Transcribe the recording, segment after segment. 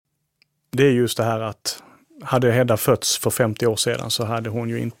det är just det här att hade Hedda fötts för 50 år sedan så hade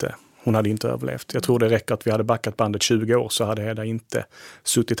hon hade inte överlevt. Jag tror det räcker att vi hade backat bandet 20 år så hade Hedda inte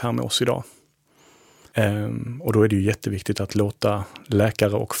suttit här med oss idag. Och då är det ju jätteviktigt att låta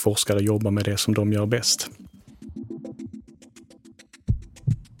läkare och forskare jobba med det som de gör bäst.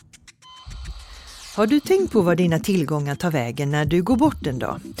 Har du tänkt på var dina tillgångar tar vägen när du går bort en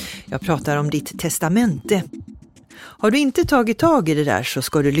dag? Jag pratar om ditt testamente. Har du inte tagit tag i det där så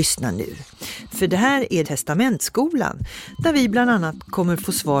ska du lyssna nu. För det här är Testamentskolan, där vi bland annat kommer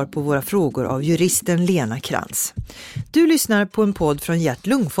få svar på våra frågor av juristen Lena Krantz. Du lyssnar på en podd från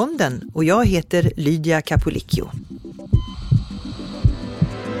Hjärt-Lungfonden och jag heter Lydia Capolicchio.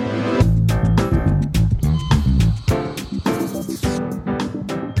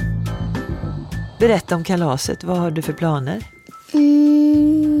 Berätta om kalaset, vad har du för planer?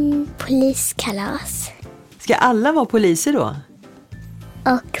 Poliskalas. Ska alla vara poliser då?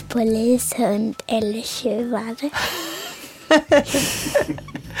 Och polishund eller tjuvar.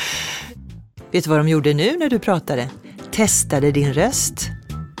 Vet du vad de gjorde nu när du pratade? Testade din röst.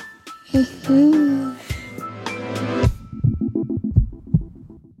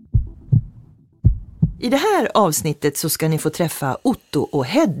 I det här avsnittet så ska ni få träffa Otto och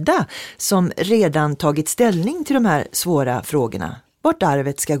Hedda som redan tagit ställning till de här svåra frågorna. Vart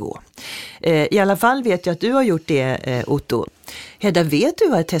arvet ska gå. I alla fall vet jag att du har gjort det, Otto. Hedda, vet du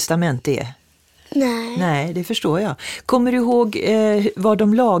vad ett testamente är? Nej. Nej, det förstår jag. Kommer du ihåg vad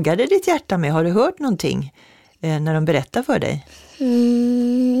de lagade ditt hjärta med? Har du hört någonting när de berättar för dig?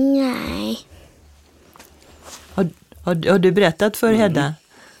 Nej. Har du berättat för Hedda?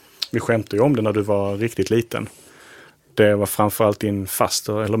 Vi skämtade ju om det när du var riktigt liten. Det var framförallt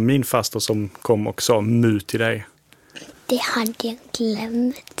min faster som kom och sa mu till dig. Det hade jag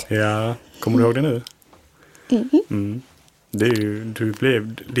glömt. Ja, kommer du ihåg det nu? Det är ju,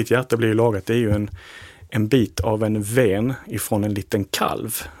 ditt hjärta blir ju lagat. Det är ju en bit av en ven ifrån en liten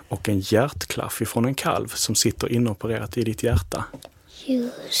kalv och en hjärtklaff ifrån en kalv som sitter inopererat i ditt hjärta.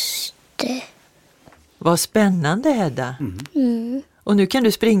 Just det. Vad spännande, Hedda. Och nu kan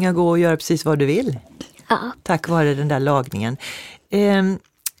du springa, gå och göra precis vad du vill. Ja. Tack vare den där lagningen.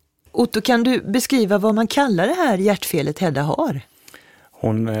 Otto, kan du beskriva vad man kallar det här hjärtfelet Hedda har?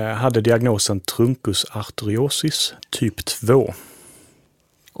 Hon hade diagnosen truncus arteriosus typ 2.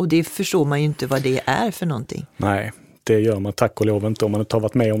 Och det förstår man ju inte vad det är för någonting. Nej, det gör man tack och lov inte om man inte har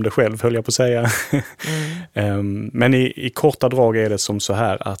varit med om det själv, höll jag på att säga. Men i korta drag är det som så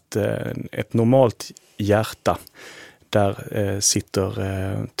här att ett normalt hjärta, där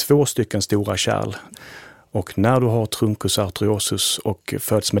sitter 2 stycken stora kärl. Och när du har truncus arteriosus och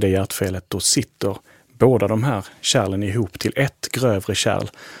föds med det hjärtfelet, då sitter båda de här kärlen ihop till ett grövre kärl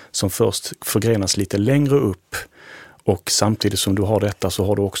som först förgrenas lite längre upp. Och samtidigt som du har detta så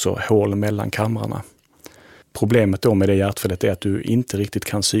har du också hål mellan kamrarna. Problemet då med det hjärtfelet är att du inte riktigt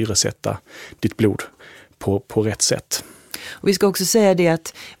kan syresätta ditt blod på rätt sätt. Och vi ska också säga det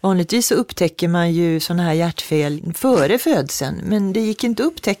att vanligtvis så upptäcker man ju sådana här hjärtfel före födseln. Men det gick inte att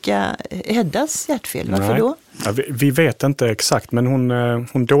upptäcka Heddas hjärtfel. Varför då? Ja, vi vet inte exakt, men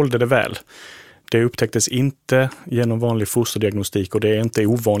hon dolde det väl. Det upptäcktes inte genom vanlig fosterdiagnostik och det är inte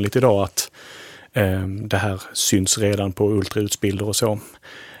ovanligt idag att det här syns redan på ultraljudsbilder och så.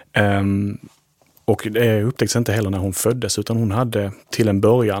 Och det upptäcktes inte heller när hon föddes, utan hon hade till en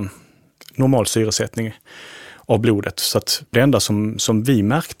början normal syresättning av blodet. Så att det enda som vi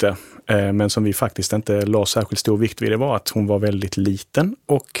märkte, men som vi faktiskt inte la särskilt stor vikt vid, det var att hon var väldigt liten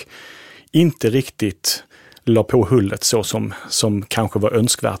och inte riktigt la på hullet så som kanske var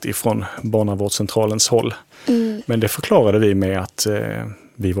önskvärt ifrån barnavårdscentralens håll. Men det förklarade vi med att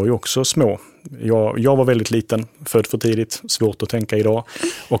vi var ju också små. Jag var väldigt liten, född för tidigt, svårt att tänka idag.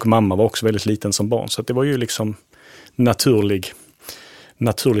 Och mamma var också väldigt liten som barn. Så att det var ju liksom naturligt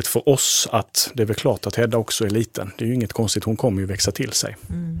för oss att det är väl klart att Hedda också är liten. Det är ju inget konstigt, hon kommer ju växa till sig.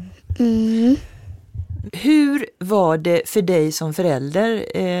 Hur var det för dig som förälder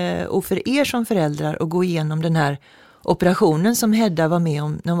och för er som föräldrar att gå igenom den här operationen som Hedda var med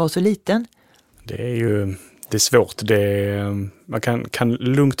om när hon var så liten? Det är svårt. Man kan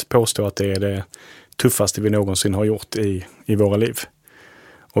lugnt påstå att det är det tuffaste vi någonsin har gjort i våra liv.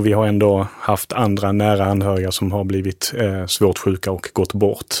 Och vi har ändå haft andra nära anhöriga som har blivit svårt sjuka och gått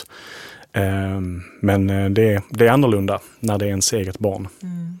bort. Men det är annorlunda när det är ens eget barn.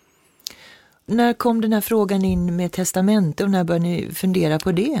 När kom den här frågan in med testamente och när började ni fundera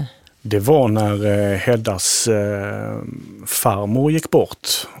på det? Det var när Heddas farmor gick bort.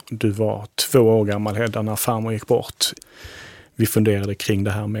 Du var 2 år gammal, Hedda, när farmor gick bort. Vi funderade kring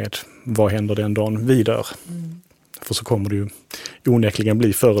det här med vad händer den dagen vi dör. För så kommer det ju onekligen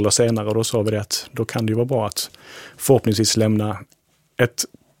bli förr eller senare, och då sa vi det att då kan det ju vara bra att förhoppningsvis lämna ett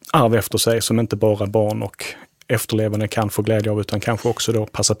arv efter sig som inte bara barn och efterlevande kan få glädje av, utan kanske också då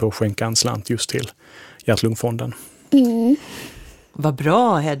passa på att skänka en slant just till Hjärt-Lungfonden. Mm. Vad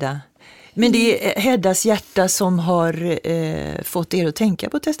bra, Hedda. Men det är Heddas hjärta som har fått er att tänka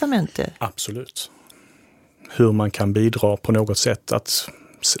på testamentet? Absolut. Hur man kan bidra på något sätt att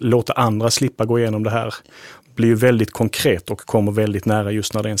låta andra slippa gå igenom det här blir ju väldigt konkret och kommer väldigt nära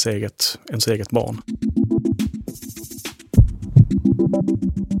just när det är ens eget barn.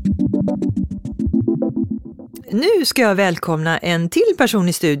 Nu ska jag välkomna en till person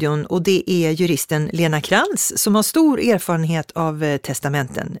i studion, och det är juristen Lena Krantz som har stor erfarenhet av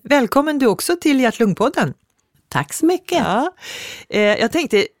testamenten. Välkommen du också till Hjärt-Lungpodden. Tack så mycket. Ja. Jag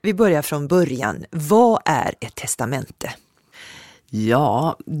tänkte vi börjar från början. Vad är ett testamente?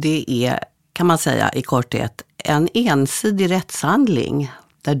 Ja, det är, kan man säga i korthet, en ensidig rättshandling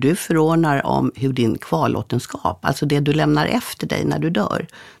där du förordnar om hur din kvarlåtenskap, alltså det du lämnar efter dig när du dör,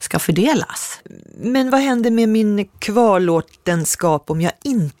 ska fördelas. Men vad händer med min kvarlåtenskap om jag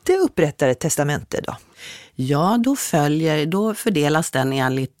inte upprättar ett testamente då? Ja, då fördelas den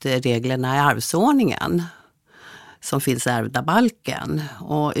enligt reglerna i arvsordningen som finns i ärvdabalken.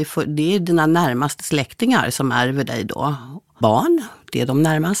 Och det är dina närmaste släktingar som ärver dig då. Barn, det är de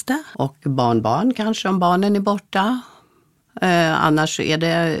närmaste. Och barnbarn kanske om barnen är borta. Annars är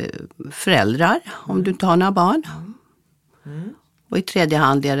det föräldrar om du inte har några barn. Och i tredje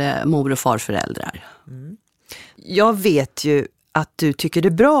hand är det mor- och farföräldrar. Jag vet ju att du tycker det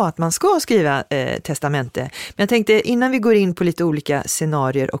är bra att man ska skriva testamente. Men jag tänkte innan vi går in på lite olika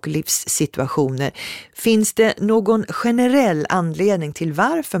scenarier och livssituationer. Finns det någon generell anledning till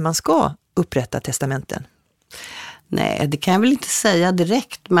varför man ska upprätta testamenten? Nej, det kan jag väl inte säga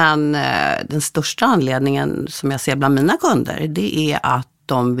direkt, men den största anledningen som jag ser bland mina kunder, det är att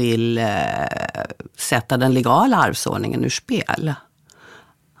de vill sätta den legala arvsordningen ur spel.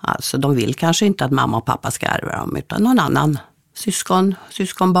 Alltså de vill kanske inte att mamma och pappa ska ärva dem utan någon annan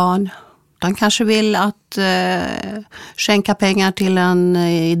syskonbarn. De kanske vill att skänka pengar till en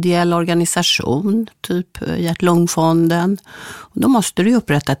ideell organisation, typ Hjärt-Lungfonden. Då måste du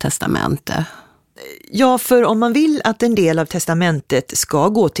upprätta ett testamente. Ja, för om man vill att en del av testamentet ska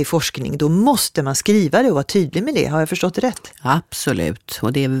gå till forskning, då måste man skriva det och vara tydlig med det. Har jag förstått det rätt? Absolut,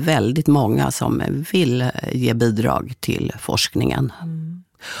 och det är väldigt många som vill ge bidrag till forskningen.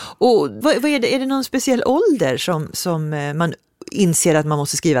 Och vad är det? Är det någon speciell ålder som man inser att man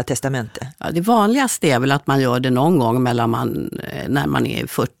måste skriva testamente? Ja, det vanligaste är väl att man gör det någon gång när man är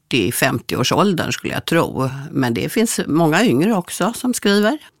 40-50 års åldern skulle jag tro. Men det finns många yngre också som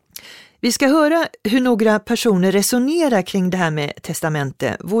skriver. Vi ska höra hur några personer resonerar kring det här med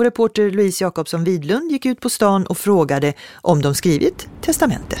testamente. Vår reporter Louise Jakobsson Widlund gick ut på stan och frågade om de skrivit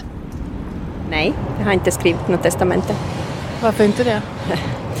testamente. Nej, jag har inte skrivit något testamente. Varför inte det?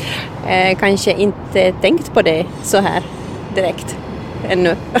 Kanske inte tänkt på det så här direkt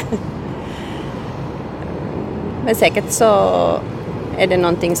ännu. Men säkert så är det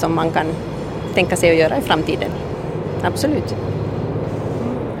någonting som man kan tänka sig att göra i framtiden. Absolut.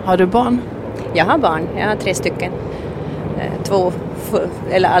 Har du barn? Jag har barn, jag har 3 stycken.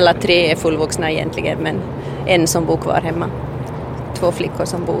 Alla 3 är fullvuxna egentligen, men en som bor kvar hemma. 2 flickor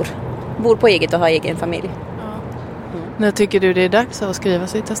som bor på eget och har egen familj. När tycker du det är dags att skriva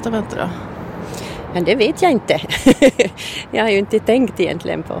sitt testamente då? Men det vet jag inte. Jag har ju inte tänkt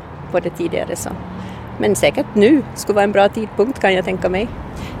egentligen på det tidigare. Så. Men säkert nu skulle vara en bra tidpunkt kan jag tänka mig.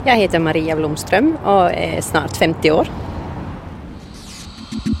 Jag heter Maria Blomström och är snart 50 år.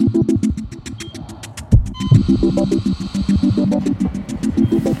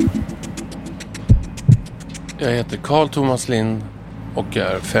 Jag heter Carl Thomas Lind och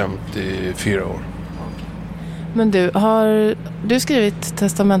är 54 år. Men har du skrivit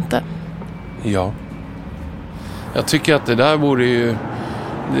testamente? Ja. Jag tycker att det där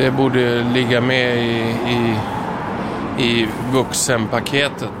borde ligga med i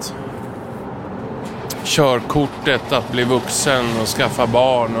vuxenpaketet. Körkortet, att bli vuxen och skaffa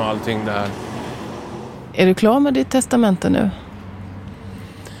barn och allting där. Är du klar med ditt testamente nu?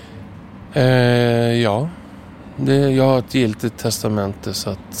 Ja. Jag har ett giltigt testamente så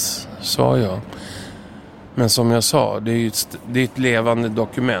att svar ja. Men som jag sa, det är ett levande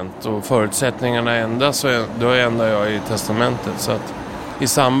dokument och förutsättningarna ändras och då ändrar jag i testamentet. Så att i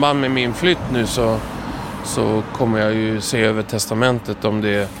samband med min flytt nu så kommer jag ju se över testamentet om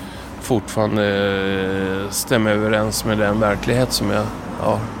det fortfarande stämmer överens med den verklighet som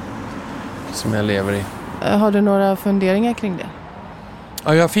jag lever i. Har du några funderingar kring det?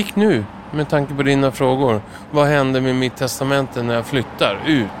 Ja, jag fick nu med tanke på dina frågor. Vad händer med mitt testamente när jag flyttar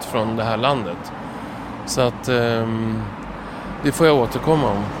ut från det här landet? Så att det får jag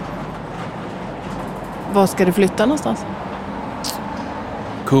återkomma om. Var ska du flytta någonstans?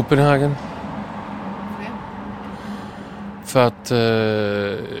 Copenhagen. För att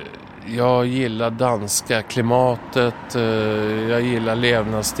jag gillar danska klimatet, jag gillar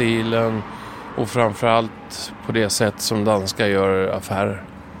levnadsstilen och framförallt på det sätt som danskar gör affärer.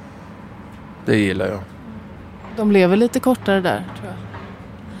 Det gillar jag. De lever lite kortare där, tror jag.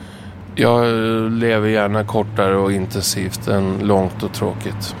 Jag lever gärna kortare och intensivt än långt och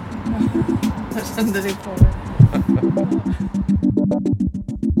tråkigt. Jag kände det på mig.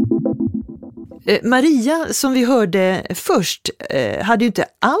 Maria, som vi hörde först, hade ju inte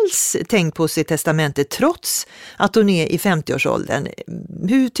alls tänkt på sitt testamente trots att hon är i 50-årsåldern.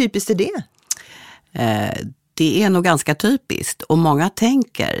 Hur typiskt är det? Det är nog ganska typiskt och många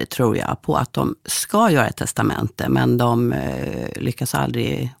tänker, tror jag, på att de ska göra ett testamente men de lyckas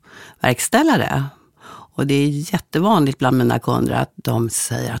aldrig verkställa det. Och det är jättevanligt bland mina kunder att de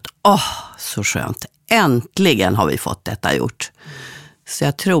säger att så skönt, äntligen har vi fått detta gjort. Så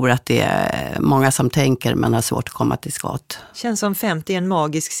jag tror att det är många som tänker men har svårt att komma till skott. Känns som 50 är en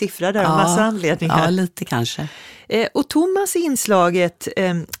magisk siffra där av massa anledningar. Ja, lite kanske. Och Thomas i inslaget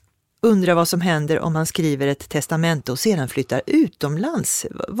undrar vad som händer om man skriver ett testamente och sedan flyttar utomlands.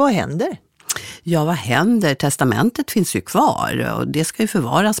 Vad händer? Ja, vad händer? Testamentet finns ju kvar och det ska ju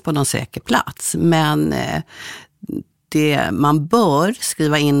förvaras på någon säker plats. Men man bör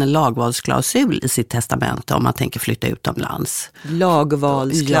skriva in en lagvalsklausul i sitt testamente om man tänker flytta utomlands.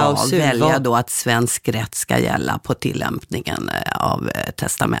 Lagvalsklausul? Ja, välja då att svensk rätt ska gälla på tillämpningen av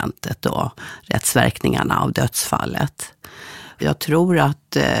testamentet och rättsverkningarna av dödsfallet. Jag tror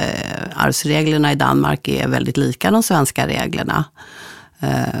att arvsreglerna i Danmark är väldigt lika de svenska reglerna.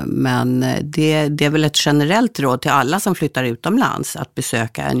 Men det är väl ett generellt råd till alla som flyttar utomlands att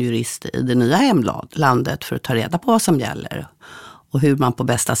besöka en jurist i det nya hemlandet för att ta reda på vad som gäller och hur man på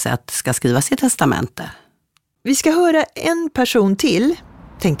bästa sätt ska skriva sitt testamente. Vi ska höra en person till,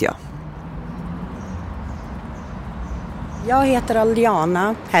 tänkte jag. Jag heter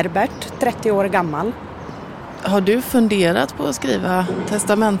Aldiana Herbert, 30 år gammal. Har du funderat på att skriva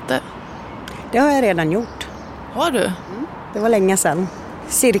testamente? Det har jag redan gjort. Har du? Det var länge sedan.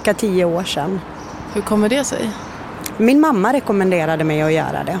 Cirka 10 år sedan. Hur kommer det sig? Min mamma rekommenderade mig att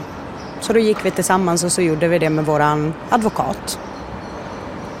göra det. Så då gick vi tillsammans och så gjorde vi det med våran advokat.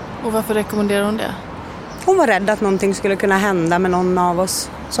 Och varför rekommenderar hon det? Hon var rädd att någonting skulle kunna hända med någon av oss.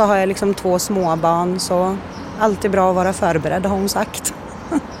 Så har jag liksom 2 småbarn, så alltid bra att vara förberedd, har hon sagt.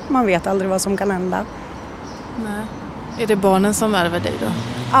 Man vet aldrig vad som kan hända. Nej. Är det barnen som ärver dig då?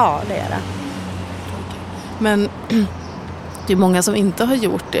 Ja, det är det. Men det är många som inte har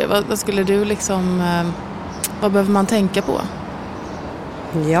gjort det. Vad skulle du vad behöver man tänka på?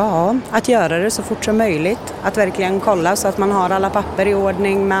 Ja, att göra det så fort som möjligt. Att verkligen kolla så att man har alla papper i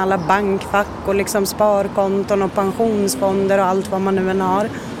ordning med alla bankfack och sparkonton och pensionsfonder och allt vad man nu än har.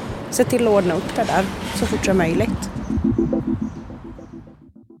 Se till att ordna upp det där så fort som möjligt.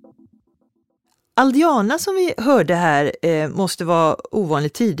 Aldiana som vi hörde här måste vara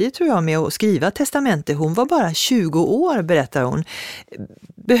ovanligt tidigt, tror jag, med att skriva testamente. Hon var bara 20 år, berättar hon.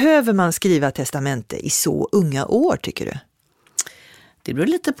 Behöver man skriva testamente i så unga år, tycker du? Det beror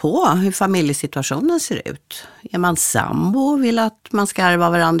lite på hur familjesituationen ser ut. Är man sambo och vill att man ska ärva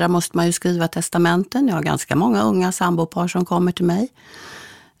varandra måste man ju skriva testamenten. Jag har ganska många unga sambopar som kommer till mig.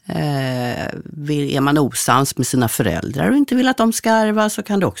 Är man osams med sina föräldrar och inte vill att de ska ärva så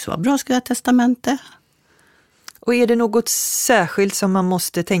kan det också vara bra att skriva testamente. Och är det något särskilt som man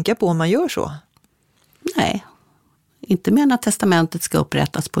måste tänka på om man gör så? Nej, inte mer än att testamentet ska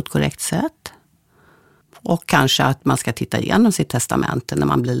upprättas på ett korrekt sätt. Och kanske att man ska titta igenom sitt testamente när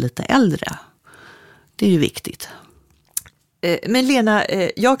man blir lite äldre. Det är ju viktigt. Men Lena,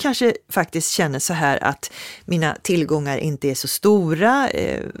 jag kanske faktiskt känner så här att mina tillgångar inte är så stora.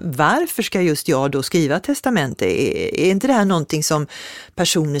 Varför ska just jag då skriva testamente? Är inte det här någonting som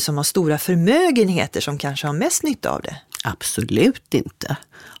personer som har stora förmögenheter som kanske har mest nytta av det? Absolut inte.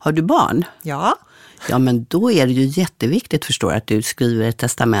 Har du barn? Ja. Ja, men då är det ju jätteviktigt, förstår, att du skriver ett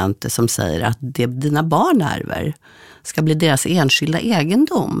testamente som säger att det dina barn ärver ska bli deras enskilda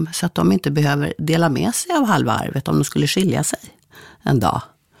egendom så att de inte behöver dela med sig av halva arvet om de skulle skilja sig en dag.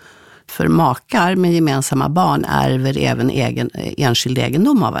 För makar med gemensamma barn ärver även enskild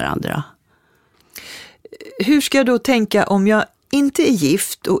egendom av varandra. Hur ska jag då tänka om jag inte är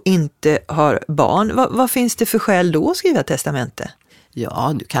gift och inte har barn? Vad finns det för skäl då att skriva testamente?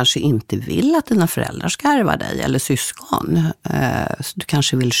 Ja, du kanske inte vill att dina föräldrar ska ärva dig eller syskon. Så du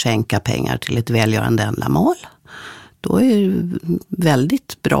kanske vill skänka pengar till ett välgörande ändamål. Då är det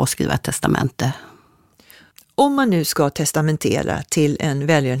väldigt bra att skriva ett testamente. Om man nu ska testamentera till en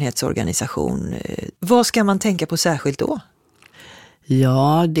välgörenhetsorganisation, vad ska man tänka på särskilt då?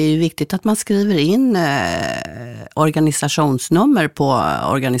 Ja, det är ju viktigt att man skriver in organisationsnummer på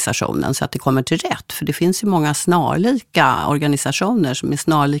organisationen så att det kommer till rätt. För det finns ju många snarlika organisationer som är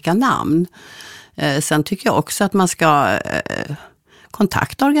snarlika namn. Sen tycker jag också att man ska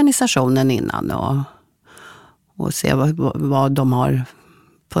kontakta organisationen innan och se vad de har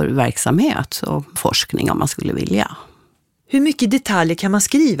för verksamhet och forskning om man skulle vilja. Hur mycket detaljer kan man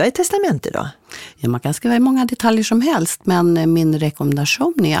skriva i testamente då? Ja, man kan skriva i många detaljer som helst, men min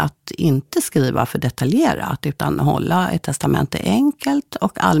rekommendation är att inte skriva för detaljerat utan hålla ett testamente enkelt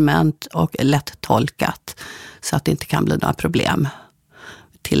och allmänt och lätt tolkat så att det inte kan bli några problem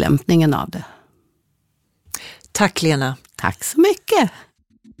med tillämpningen av det. Tack Lena. Tack så mycket.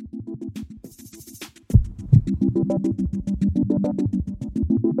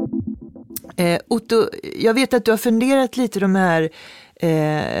 Otto, jag vet att du har funderat lite de här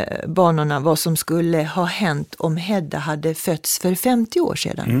banorna, vad som skulle ha hänt om Hedda hade fötts för 50 år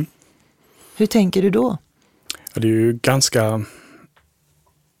sedan. Mm. Hur tänker du då? Ja, det är ju ganska...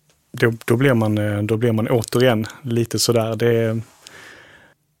 Då blir man återigen lite sådär.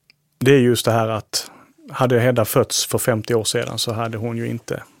 Det är just det här att hade Hedda fötts för 50 år sedan så hade hon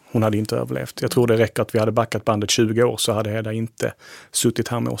hade inte överlevt. Jag tror det räcker att vi hade backat bandet 20 år så hade Hedda inte suttit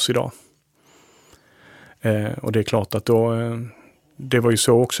här med oss idag. Och det är klart att det var ju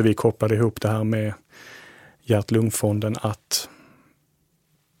så också vi kopplade ihop det här med Hjärt-Lungfonden, att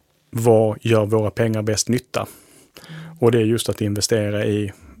vad gör våra pengar bäst nytta? Och det är just att investera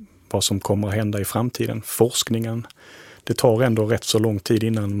i vad som kommer att hända i framtiden. Forskningen, det tar ändå rätt så lång tid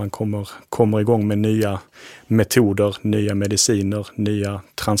innan man kommer igång med nya metoder, nya mediciner, nya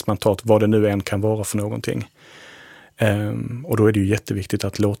transplantat, vad det nu än kan vara för någonting. Och då är det ju jätteviktigt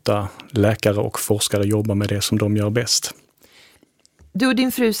att låta läkare och forskare jobba med det som de gör bäst. Du och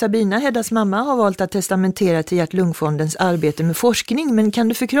din fru Sabina, Heddas mamma, har valt att testamentera till Hjärt-Lungfondens arbete med forskning. Men kan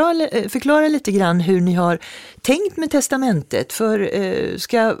du förklara lite grann hur ni har tänkt med testamentet? För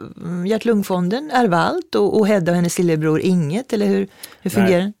ska Hjärt-Lungfonden ärva allt och Hedda och hennes lillebror inget? Eller hur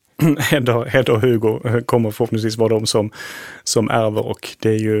fungerar det? Hedda och Hugo kommer förhoppningsvis vara de som ärver, och det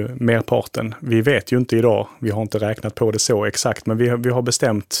är ju merparten. Vi vet ju inte idag, vi har inte räknat på det så exakt, men vi har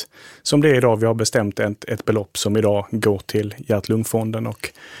bestämt, som det är idag, vi har bestämt ett belopp som idag går till Hjärt-Lungfonden, och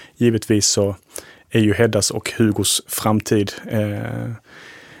givetvis så är ju Heddas och Hugos framtid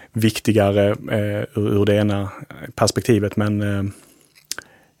viktigare ur det ena perspektivet, men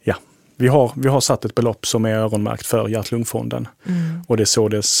vi har satt ett belopp som är öronmärkt för Hjärt-Lungfonden. Och det är så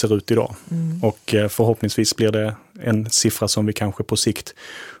det ser ut idag. Och förhoppningsvis blir det en siffra som vi kanske på sikt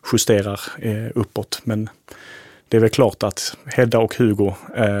justerar uppåt. Men det är väl klart att Hedda och Hugo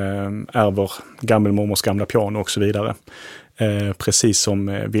ärver gammelmormors gamla piano och så vidare. Precis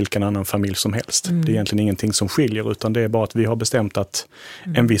som vilken annan familj som helst. Det är egentligen ingenting som skiljer, utan det är bara att vi har bestämt att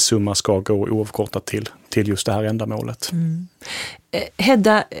en viss summa ska gå oavkortat till just det här ändamålet.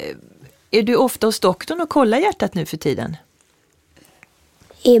 Hedda, är du ofta hos doktorn och kollar hjärtat nu för tiden?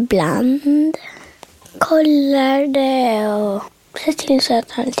 Ibland kollar det och ser till så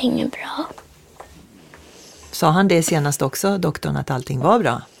att allting är bra. Sa han det senast också, doktorn, att allting var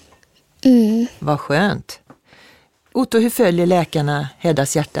bra? Vad skönt. Otto, hur följer läkarna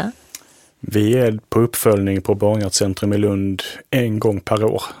Heddas hjärta? Vi är på uppföljning på Barnhjärtcentrum i Lund 1 gång per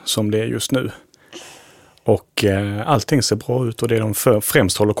år, som det är just nu. Och allting ser bra ut, och det de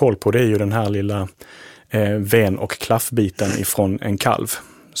främst håller koll på, det är ju den här lilla ven- och klaffbiten ifrån en kalv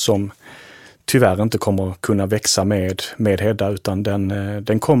som tyvärr inte kommer kunna växa med Hedda, utan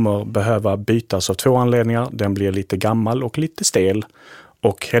den kommer behöva bytas av 2 anledningar. Den blir lite gammal och lite stel,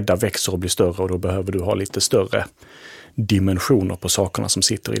 och Hedda växer och blir större, och då behöver du ha lite större dimensioner på sakerna som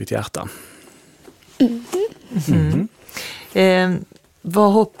sitter i ditt hjärta.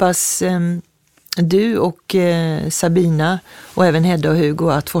 Vad hoppas du och Sabina och även Hedda och Hugo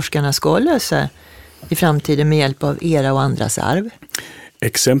att forskarna ska lösa i framtiden med hjälp av era och andras arv?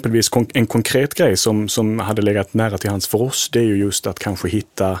 Exempelvis en konkret grej som hade legat nära till hands för oss, det är ju just att kanske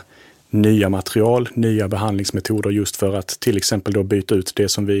hitta nya material, nya behandlingsmetoder, just för att till exempel då byta ut det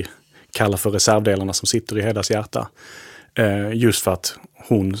som vi kallar för reservdelarna som sitter i Heddas hjärta. Just för att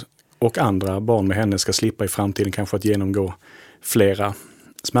hon och andra barn med henne ska slippa i framtiden kanske att genomgå flera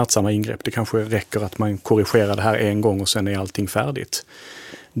smärtsamma ingrepp. Det kanske räcker att man korrigerar det här 1 gång och sen är allting färdigt.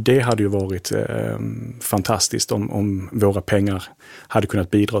 Det hade ju varit fantastiskt om våra pengar hade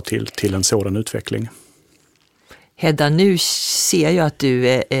kunnat bidra till en sådan utveckling. Hedda, nu ser jag att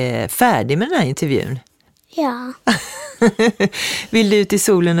du är färdig med den här intervjun. Ja. Vill du ut i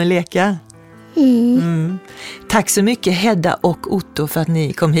solen och leka? Mm. Tack så mycket Hedda och Otto för att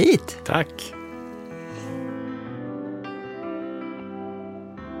ni kom hit. Tack.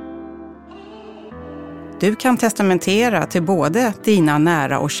 Du kan testamentera till både dina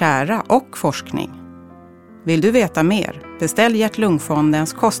nära och kära och forskning. Vill du veta mer? Beställ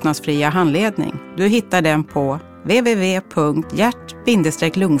Hjärt-Lungfondens kostnadsfria handledning. Du hittar den på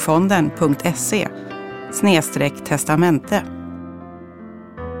www.hjärt-lungfonden.se/testamente.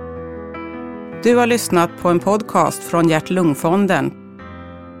 Du har lyssnat på en podcast från Hjärt-Lungfonden.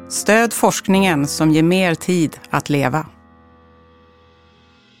 Stöd forskningen som ger mer tid att leva.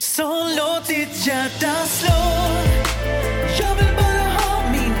 Så låt ditt hjärta slå.